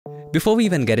Before we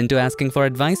even get into asking for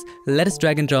advice, let us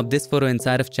drag and drop this photo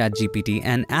inside of ChatGPT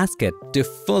and ask it to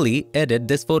fully edit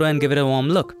this photo and give it a warm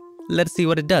look. Let's see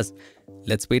what it does.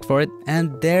 Let's wait for it.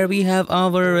 And there we have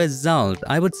our result.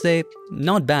 I would say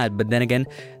not bad, but then again,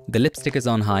 the lipstick is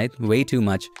on high, way too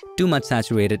much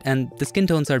saturated, and the skin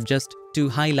tones are just too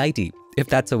highlighty, if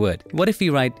that's a word. What if we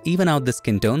write even out the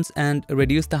skin tones and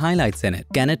reduce the highlights in it?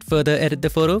 Can it further edit the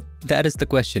photo? That is the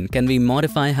question. Can we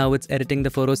modify how it's editing the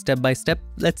photo step by step?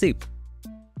 Let's see.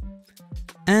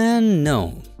 And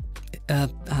no,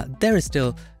 there is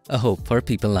still a hope for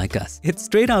people like us. It's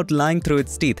straight out lying through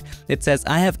its teeth. It says,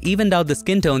 I have evened out the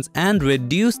skin tones and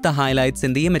reduced the highlights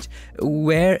in the image.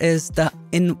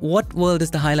 In what world is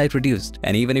the highlight reduced?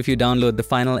 And even if you download the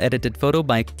final edited photo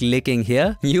by clicking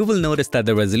here, you will notice that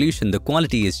the resolution, the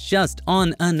quality is just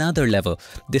on another level.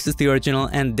 This is the original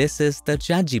and this is the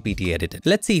ChatGPT edited.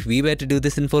 Let's see if we were to do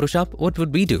this in Photoshop, what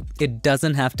would we do? It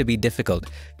doesn't have to be difficult.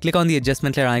 Click on the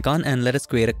adjustment layer icon and let us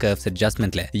create a curves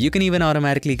adjustment layer. You can even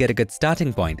automatically get a good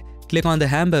starting point. Click on the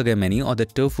hamburger menu or the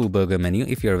tofu burger menu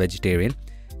if you're a vegetarian,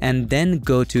 and then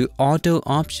go to auto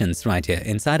options right here.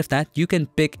 Inside of that, you can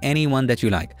pick any one that you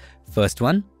like. First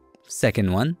one,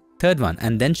 second one, third one,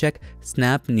 and then check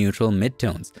snap neutral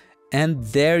midtones. And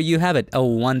there you have it, a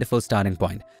wonderful starting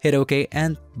point. Hit OK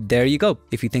and there you go.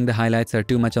 If you think the highlights are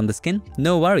too much on the skin,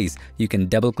 no worries. You can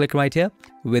double click right here.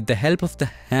 With the help of the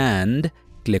hand,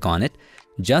 click on it,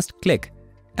 just click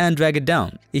and drag it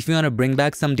down. If you want to bring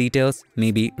back some details,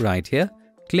 maybe right here,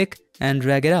 click and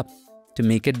drag it up to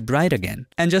make it bright again.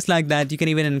 And just like that, you can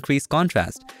even increase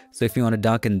contrast. So if you want to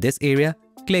darken this area,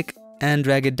 click and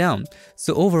drag it down.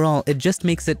 So overall, it just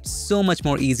makes it so much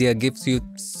more easier, gives you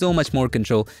so much more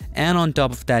control. And on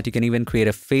top of that, you can even create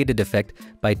a faded effect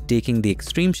by taking the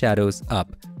extreme shadows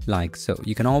up like so.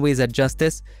 You can always adjust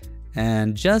this,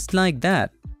 and just like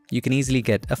that, you can easily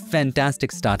get a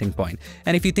fantastic starting point.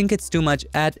 And if you think it's too much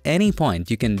at any point,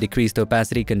 you can decrease the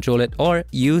opacity, control it, or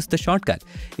use the shortcut.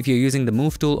 If you're using the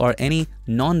move tool or any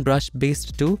non-brush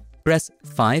based tool, press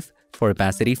 5 for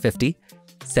opacity 50,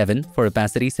 7 for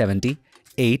opacity 70,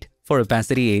 8 for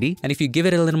opacity 80. And if you give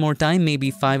it a little more time, maybe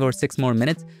 5 or 6 more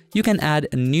minutes, you can add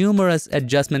numerous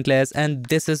adjustment layers, and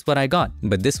this is what I got.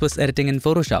 But this was editing in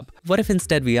Photoshop. What if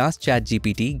instead we asked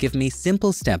ChatGPT, give me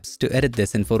simple steps to edit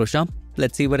this in Photoshop?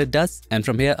 Let's see what it does. And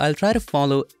from here, I'll try to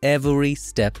follow every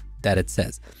step that it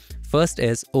says. First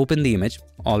is open the image,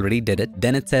 already did it.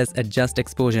 Then it says adjust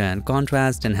exposure and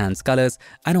contrast, enhance colors.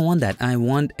 I don't want that, I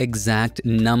want exact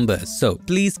numbers. So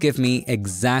please give me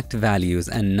exact values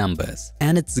and numbers.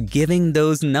 And it's giving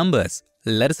those numbers.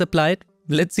 Let us apply it.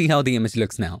 Let's see how the image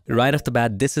looks now. Right off the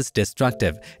bat, this is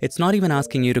destructive. It's not even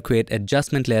asking you to create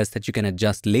adjustment layers that you can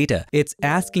adjust later. It's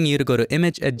asking you to go to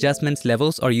image adjustments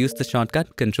levels or use the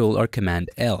shortcut Control or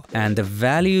Command L. And the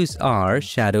values are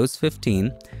shadows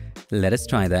 15. Let us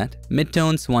try that.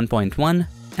 Midtones 1.1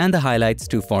 and the highlights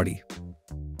 240.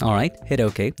 Alright, hit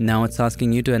OK. Now it's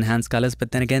asking you to enhance colors,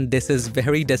 but then again, this is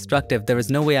very destructive. There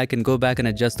is no way I can go back and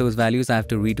adjust those values. I have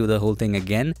to redo the whole thing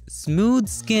again. Smooth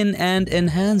skin and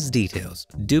enhance details.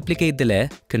 Duplicate the layer,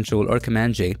 Control or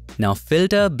Command J. Now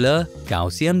filter, blur,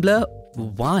 Gaussian blur.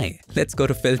 Why? Let's go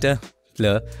to filter,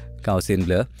 blur, Gaussian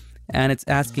blur. And it's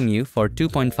asking you for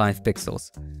 2.5 pixels.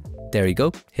 There you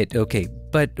go, hit OK.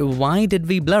 But why did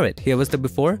we blur it? Here was the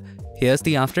before. Here's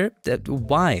the after.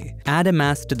 Why? Add a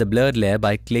mask to the blurred layer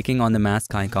by clicking on the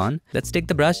mask icon. Let's take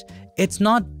the brush. It's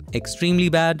not extremely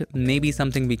bad, maybe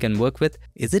something we can work with.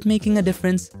 Is it making a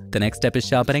difference? The next step is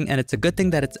sharpening, and it's a good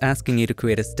thing that it's asking you to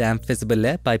create a stamp visible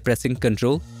layer by pressing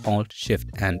Ctrl, Alt, Shift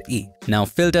and E. Now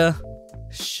filter,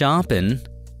 sharpen,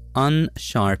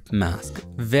 unsharp mask.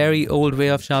 Very old way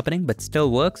of sharpening, but still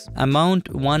works.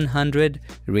 Amount 100,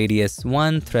 radius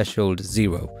 1, threshold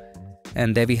 0.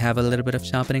 And there we have a little bit of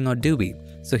sharpening, or do we?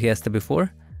 So here's the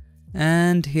before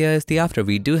and here's the after.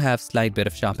 We do have slight bit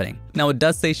of sharpening. Now it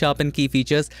does say sharpen key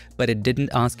features, but it didn't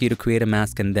ask you to create a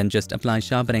mask and then just apply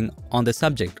sharpening on the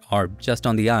subject or just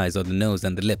on the eyes or the nose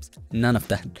and the lips. None of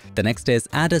that. The next is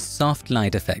add a soft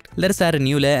light effect. Let us add a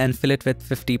new layer and fill it with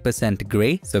 50%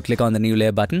 gray. So click on the new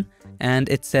layer button and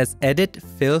it says edit,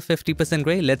 fill 50%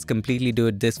 gray. Let's completely do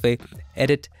it this way.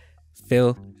 Edit,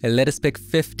 fill, let us pick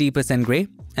 50% gray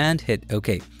and hit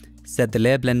OK. Set the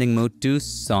layer blending mode to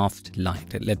soft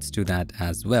light. Let's do that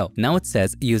as well. Now it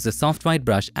says use a soft white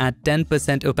brush at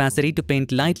 10% opacity to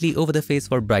paint lightly over the face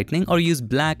for brightening, or use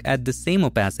black at the same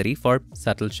opacity for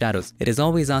subtle shadows. It is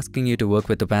always asking you to work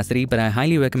with opacity, but I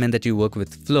highly recommend that you work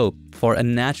with flow for a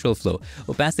natural flow.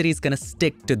 Opacity is gonna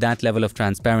stick to that level of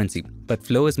transparency, but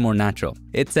flow is more natural.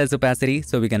 It says opacity,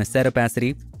 so we're gonna set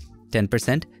opacity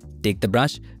 10%. Take the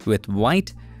brush with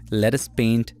white, let us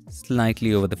paint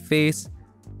slightly over the face,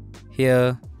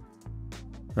 here,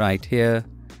 right here.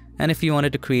 And if you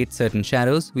wanted to create certain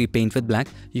shadows, we paint with black.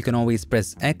 You can always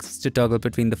press X to toggle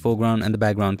between the foreground and the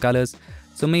background colors.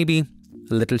 So maybe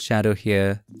a little shadow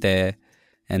here, there,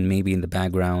 and maybe in the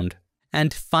background.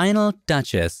 And final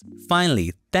touches.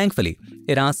 Finally, thankfully,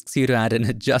 it asks you to add an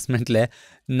adjustment layer.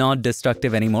 Not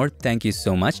destructive anymore. Thank you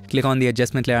so much. Click on the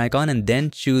adjustment layer icon and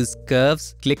then choose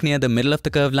curves. Click near the middle of the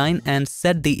curve line and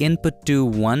set the input to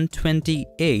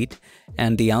 128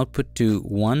 and the output to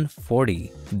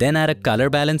 140. Then add a color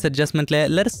balance adjustment layer.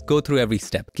 Let us go through every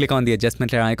step. Click on the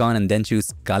adjustment layer icon and then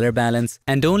choose color balance.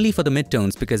 And only for the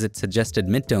midtones, because it suggested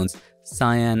midtones,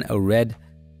 cyan, red,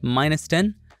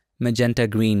 -10, magenta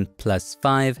green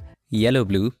 +5, yellow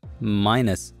blue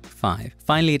 -5.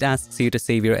 Finally, it asks you to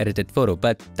save your edited photo,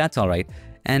 but that's alright.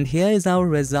 And here is our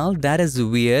result. That is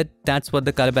weird. That's what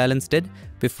the color balance did.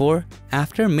 Before,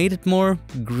 after, made it more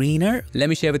greener. Let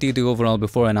me share with you the overall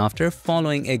before and after,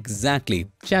 following exactly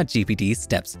ChatGPT's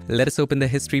steps. Let us open the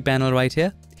history panel right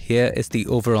here. Here is the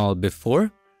overall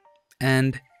before,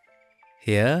 and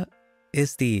here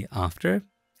is the after.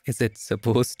 Is it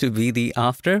supposed to be the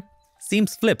after?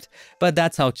 Seems flipped, but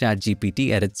that's how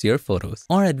ChatGPT edits your photos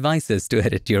or advises to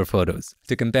edit your photos.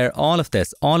 To compare all of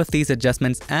this, all of these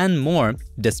adjustments and more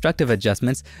destructive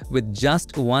adjustments with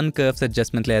just one curves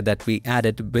adjustment layer that we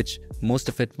added, which most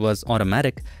of it was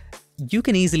automatic, you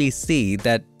can easily see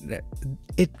that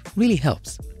it really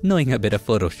helps knowing a bit of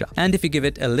Photoshop. And if you give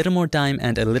it a little more time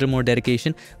and a little more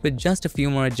dedication, with just a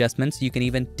few more adjustments, you can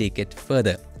even take it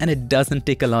further. And it doesn't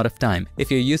take a lot of time.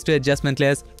 If you're used to adjustment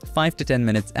layers, 5 to 10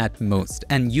 minutes at most,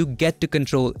 and you get to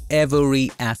control every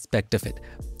aspect of it.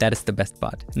 That is the best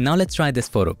part. Now let's try this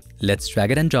photo. Let's drag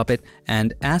it and drop it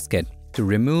and ask it to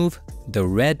remove the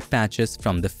red patches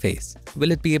from the face.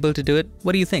 Will it be able to do it?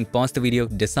 What do you think? Pause the video,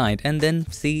 decide, and then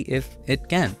see if it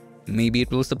can. Maybe it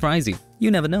will surprise you.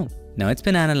 You never know. Now it's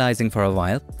been analyzing for a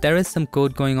while. There is some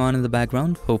code going on in the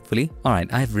background, hopefully.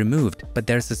 Alright, I've removed, but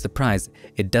there's a surprise.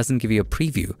 It doesn't give you a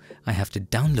preview. I have to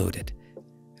download it.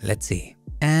 Let's see.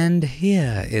 And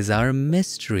here is our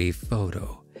mystery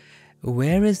photo.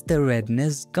 Where is the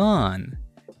redness gone?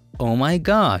 Oh my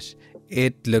gosh,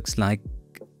 it looks like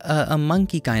a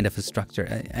monkey kind of a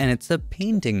structure, and it's a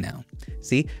painting now.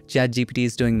 See, ChatGPT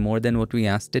is doing more than what we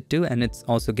asked it to, and it's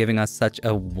also giving us such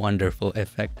a wonderful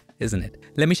effect, isn't it?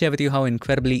 Let me share with you how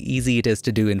incredibly easy it is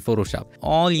to do in Photoshop.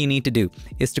 All you need to do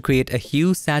is to create a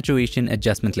hue saturation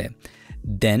adjustment layer.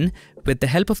 Then, with the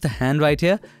help of the hand right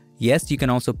here, yes, you can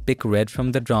also pick red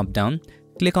from the drop down.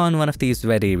 Click on one of these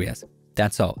red areas.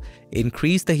 That's all.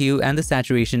 Increase the hue and the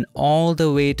saturation all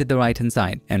the way to the right hand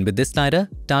side. And with this slider,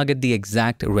 target the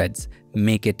exact reds.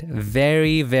 Make it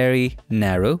very, very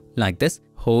narrow like this.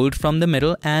 Hold from the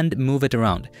middle and move it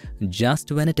around.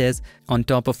 Just when it is on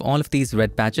top of all of these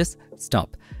red patches,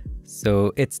 stop.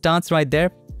 So it starts right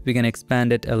there. We can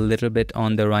expand it a little bit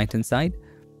on the right hand side.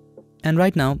 And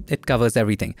right now, it covers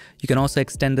everything. You can also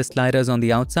extend the sliders on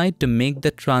the outside to make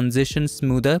the transition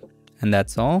smoother. And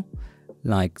that's all.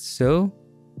 Like so.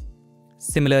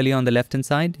 Similarly on the left hand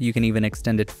side, you can even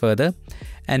extend it further.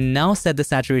 And now set the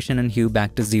saturation and hue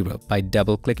back to 0 by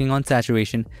double clicking on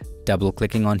saturation, double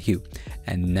clicking on hue.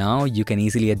 And now you can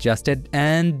easily adjust it,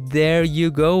 and there you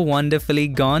go, wonderfully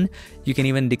gone. You can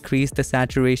even decrease the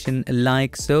saturation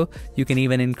like so. You can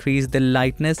even increase the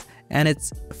lightness, and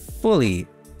it's fully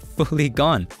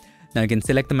gone. Now you can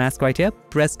select the mask right here,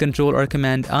 press Ctrl or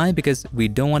Command I because we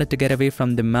don't want it to get away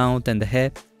from the mouth and the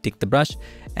hair. Take the brush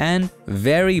and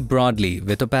very broadly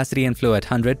with opacity and flow at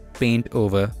 100, paint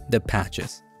over the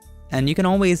patches. And you can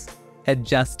always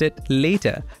adjust it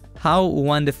later. How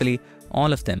wonderfully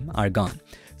all of them are gone.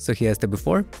 So here's the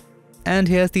before and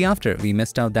here's the after. We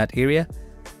missed out that area.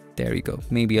 There you go.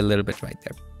 Maybe a little bit right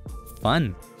there.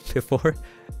 Fun. Before,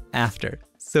 after.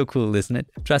 So cool, isn't it?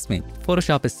 Trust me,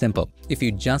 Photoshop is simple. If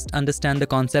you just understand the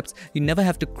concepts, you never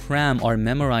have to cram or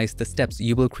memorize the steps.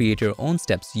 You will create your own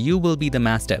steps. You will be the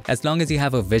master. As long as you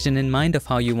have a vision in mind of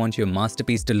how you want your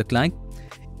masterpiece to look like,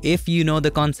 if you know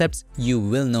the concepts, you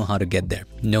will know how to get there,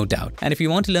 no doubt. And if you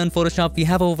want to learn Photoshop, we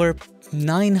have over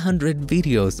 900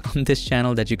 videos on this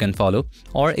channel that you can follow.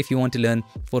 Or if you want to learn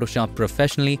Photoshop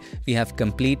professionally, we have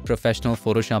complete professional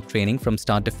Photoshop training from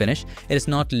start to finish. It is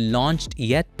not launched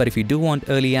yet, but if you do want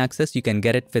early access, you can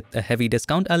get it with a heavy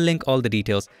discount. I'll link all the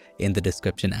details in the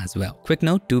description as well. Quick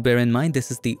note, do bear in mind,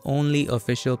 this is the only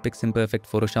official PiXimperfect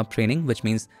Photoshop training, which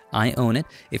means I own it.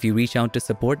 If you reach out to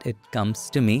support, it comes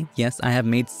to me. Yes, I have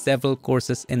made several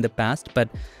courses in the past, but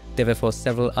They were for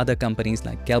several other companies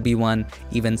like Kelby One,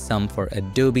 even some for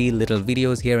Adobe, little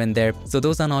videos here and there. So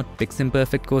those are not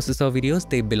PiXimperfect courses or videos,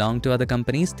 they belong to other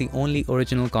companies. The only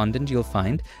original content you'll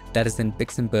find that is in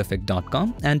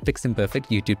PiXimperfect.com and PiXimperfect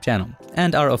YouTube channel,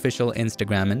 and our official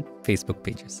Instagram and Facebook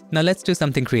pages. Now let's do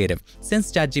something creative.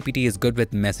 Since ChatGPT is good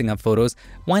with messing up photos,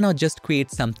 why not just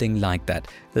create something like that?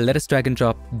 Let us drag and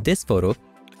drop this photo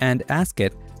and ask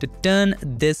it to turn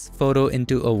this photo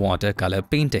into a watercolor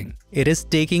painting. It is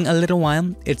taking a little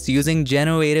while. It's using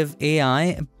generative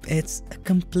AI. It's a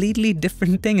completely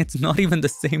different thing. It's not even the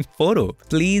same photo.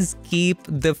 Please keep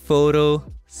the photo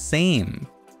same.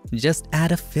 Just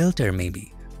add a filter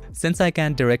maybe. Since I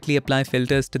can't directly apply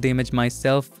filters to the image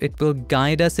myself, it will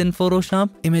guide us in Photoshop,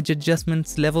 image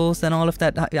adjustments, levels and all of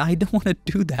that. I don't want to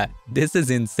do that. This is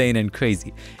insane and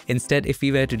crazy. Instead, if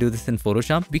we were to do this in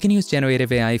Photoshop, we can use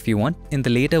generative AI if you want. In the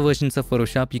later versions of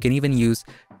Photoshop, you can even use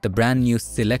the brand new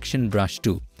selection brush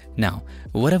too. Now,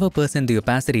 whatever percent the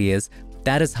opacity is,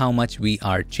 that is how much we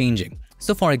are changing.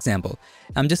 So for example,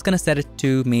 I'm just gonna set it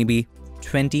to maybe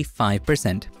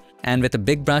 25%, and with a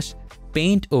big brush,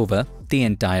 paint over the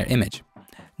entire image.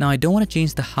 Now I don't want to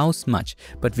change the house much,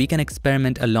 but we can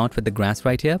experiment a lot with the grass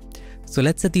right here. So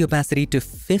let's set the opacity to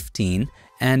 15,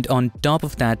 and on top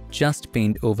of that, just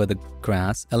paint over the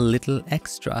grass a little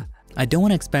extra. I don't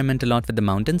want to experiment a lot with the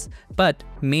mountains, but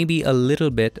maybe a little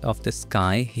bit of the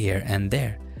sky here and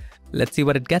there. Let's see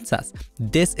what it gets us.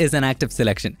 This is an active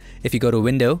selection. If you go to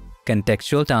Window,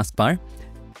 Contextual Taskbar,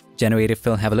 Generative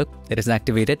Fill, have a look, it is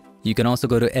activated. You can also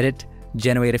go to Edit,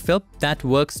 Generative Fill, that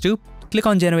works too. Click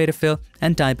on Generative Fill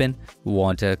and type in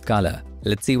watercolor.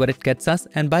 Let's see what it gets us.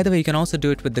 And by the way, you can also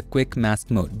do it with the quick mask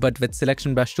mode, but with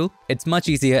selection brush tool, it's much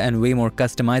easier and way more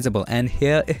customizable. And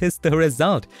here is the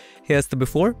result. Here's the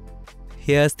before,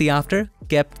 here's the after,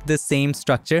 kept the same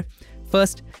structure.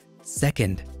 First,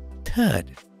 second,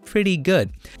 third, pretty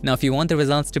good. Now, if you want the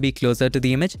results to be closer to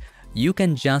the image, you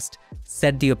can just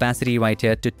set the opacity right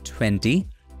here to 20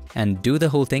 and do the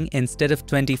whole thing instead of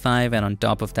 25, and on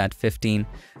top of that 15.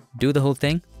 Do the whole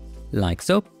thing like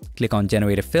so. Click on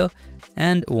Generative Fill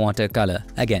and watercolor.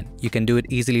 Again, you can do it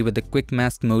easily with the quick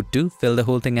mask mode too, fill the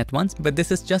whole thing at once, but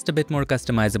this is just a bit more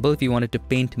customizable if you wanted to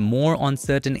paint more on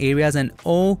certain areas. And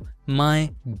oh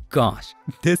my gosh,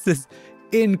 this is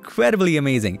incredibly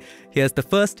amazing. Here's the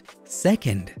first,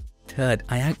 second, third.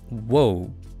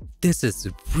 Whoa, this is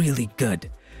really good.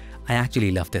 I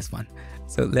actually love this one.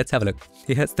 So let's have a look.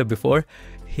 Here's the before.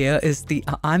 Here is the,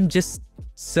 I'm just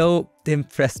so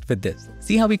impressed with this.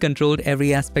 See how we controlled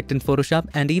every aspect in Photoshop,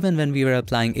 and even when we were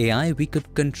applying AI, we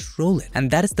could control it. And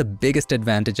that is the biggest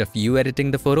advantage of you editing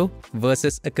the photo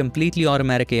versus a completely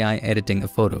automatic AI editing a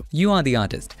photo. You are the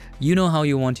artist. You know how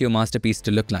you want your masterpiece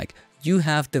to look like. You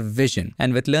have the vision,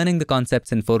 and with learning the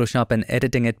concepts in Photoshop and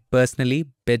editing it personally,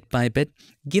 bit by bit,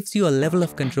 gives you a level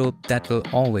of control that will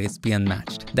always be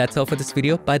unmatched. That's all for this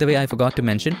video. By the way, I forgot to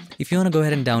mention, if you want to go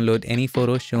ahead and download any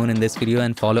photo shown in this video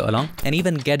and follow along, and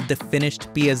even get the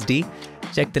finished PSD,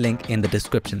 check the link in the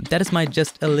description. That is my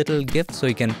just a little gift, so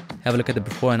you can have a look at the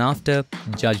before and after,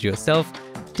 judge yourself,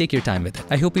 take your time with it.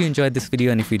 I hope you enjoyed this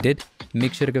video, and if you did,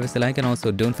 make sure to give us a like, and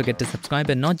also don't forget to subscribe,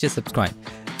 and not just subscribe.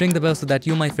 Ring the bell so that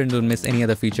you, my friend, don't miss any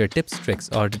other future tips, tricks,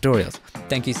 or tutorials.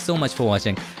 Thank you so much for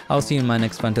watching. I'll see you in my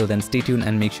next one. Till then, stay tuned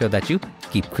and make sure that you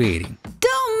keep creating.